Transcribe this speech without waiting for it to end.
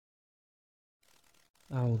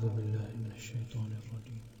أعوذ بالله من الشيطان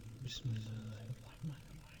الرجيم. بسم الله الرحمن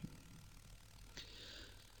الرحيم.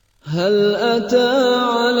 هل أتى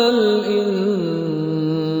على الإنسان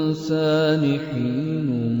حين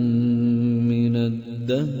من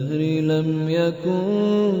الدهر لم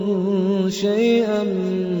يكن شيئا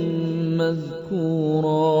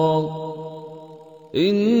مذكورا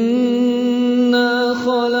إنا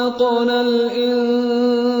خلقنا الإنسان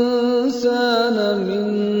من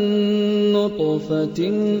نطفة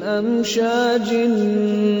أمشاج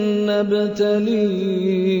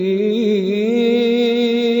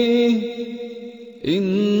نبتليه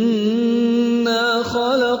إنا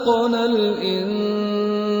خلقنا الإنسان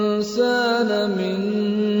من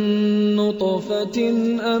نطفة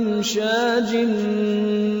أمشاج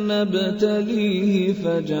نبتليه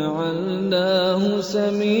فجعلناه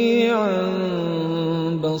سميعا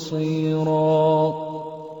بصيرا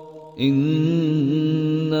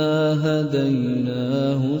إنا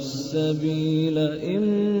هديناه السبيل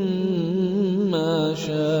إما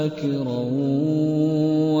شاكرا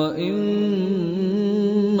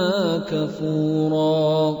وإما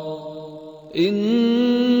كفورا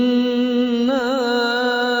إنا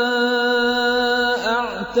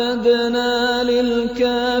أعتدنا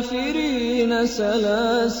للكافرين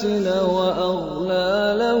سلاسل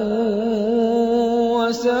وأغلالا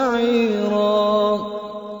وسعيرا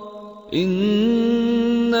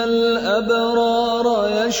إن الأبرار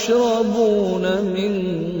يشربون من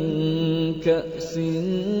كأس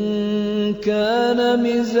كان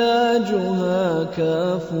مزاجها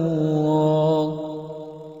كافورا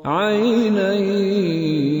عينا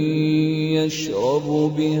يشرب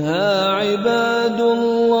بها عباد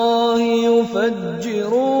الله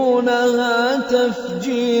يفجرونها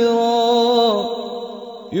تفجيرا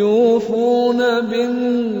يوفون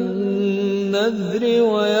بالنذر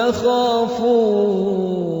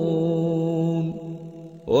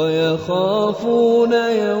ويخافون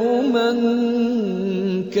يوما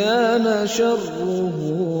كان شره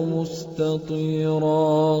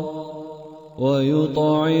مستطيرا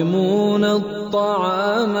ويطعمون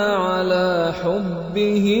الطعام على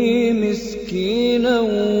حبه مسكينا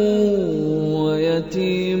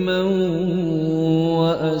ويتيما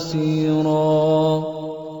وأسيرا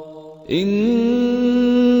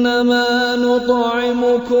إنما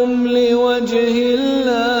نطعمكم لوجه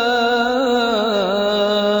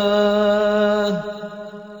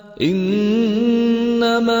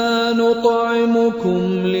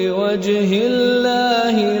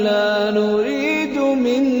الله لا نريد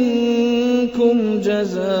منكم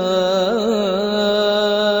جزاء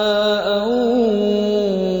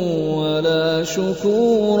ولا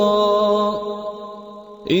شكورا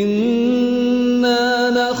إنا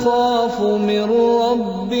نخاف من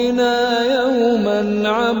ربنا يوما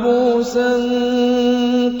عبوسا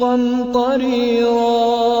قمطريرا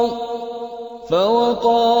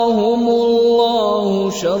فوقاهم الله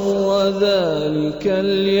شر ذلك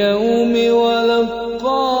اليوم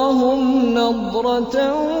ولقاهم نضرة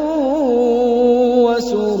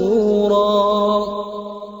وسرورا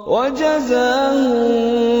وجزاهم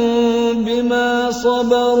بما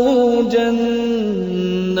صبروا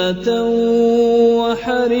جنة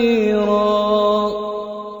وحريرا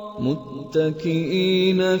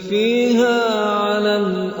متكئين فيها على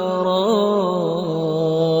الأرائك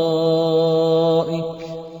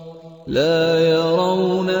لا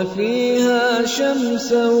يرون فيها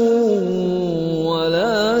شمسا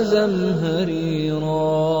ولا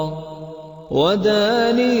زمهريرا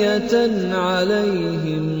ودانية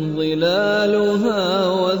عليهم ظلالها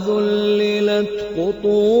وذللت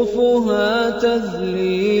قطوفها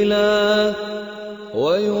تذليلا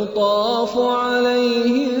ويطاف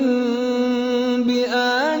عليهم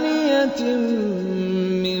بآنية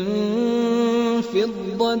من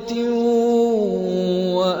فضة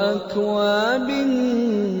وأكواب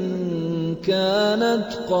كانت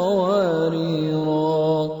قوارير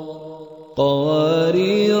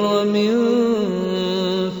من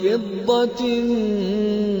فضة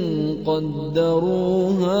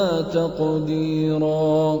قدروها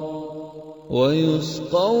تقديرا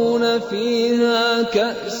ويسقون فيها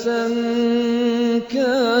كأسا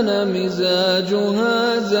كان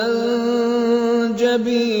مزاجها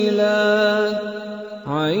زنجبيلا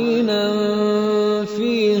عينا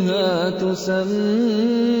فيها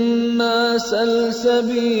تسمى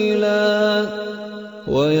سلسبيلا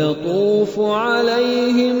ويطوف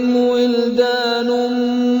عليهم ولدان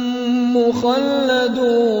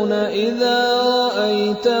مخلدون إذا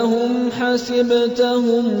رأيتهم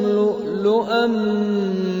حسبتهم لؤلؤا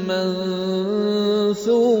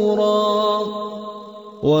منثورا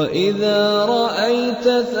وإذا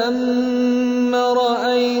رأيت ثم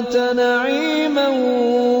رأيت نعيما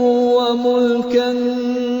وملكا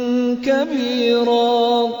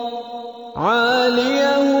كبيرا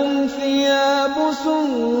عاليهم ثياب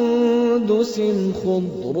سندس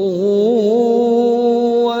خضر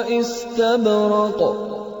واستبرق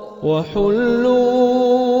وحلوا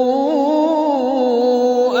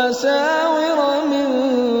أساور من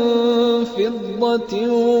فضة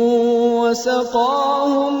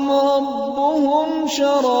وسقاهم ربهم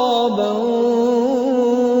شرابا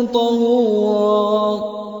طهورا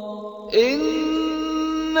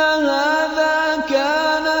إن هذا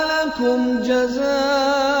كان لكم جزاء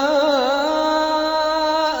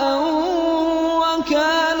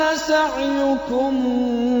وكان سعيكم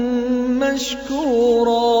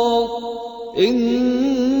مشكورا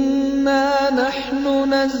إنا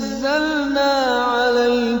نحن نزلنا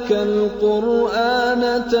عليك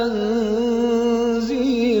القرآن تنزيلا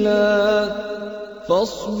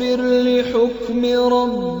فاصبر لحكم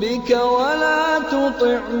ربك ولا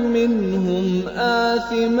تطع منهم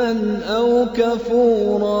آثما أو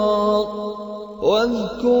كفورا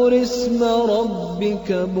واذكر اسم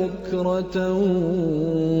ربك بكرة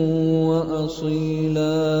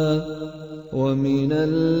وأصيلا ومن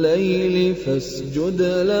الليل فاسجد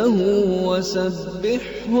له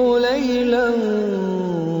وسبحه ليلا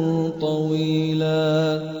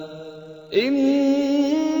طويلا إن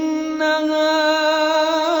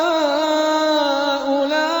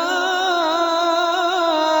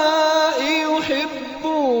هؤلاء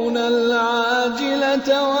يحبون العاجلة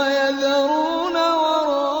ويذرون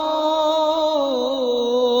وراءهم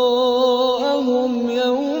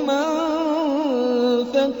يوما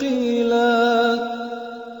ثقيلا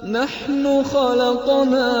نحن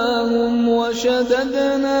خلقناهم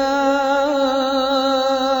وشددنا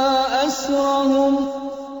أسرهم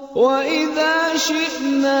وإذا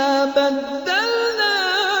شئنا بدلنا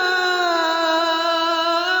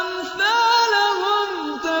أمثالهم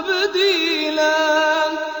تبديلا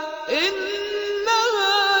إن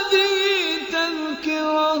هذه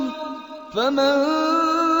تذكرة فمن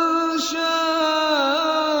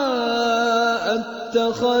شاء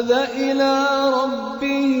اتخذ إلى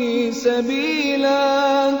ربه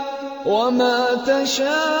سبيلا وما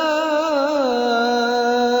تشاءون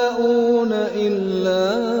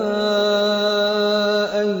إلا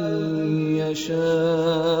أن يشاء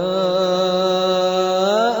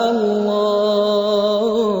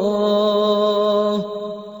الله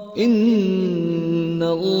إن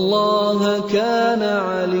الله كان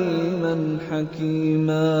عليما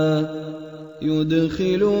حكيما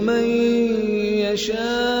يدخل من يشاء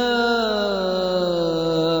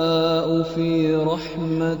في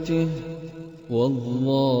رحمته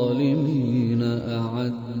والظالمين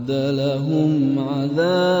أعد لهم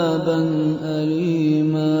عذابا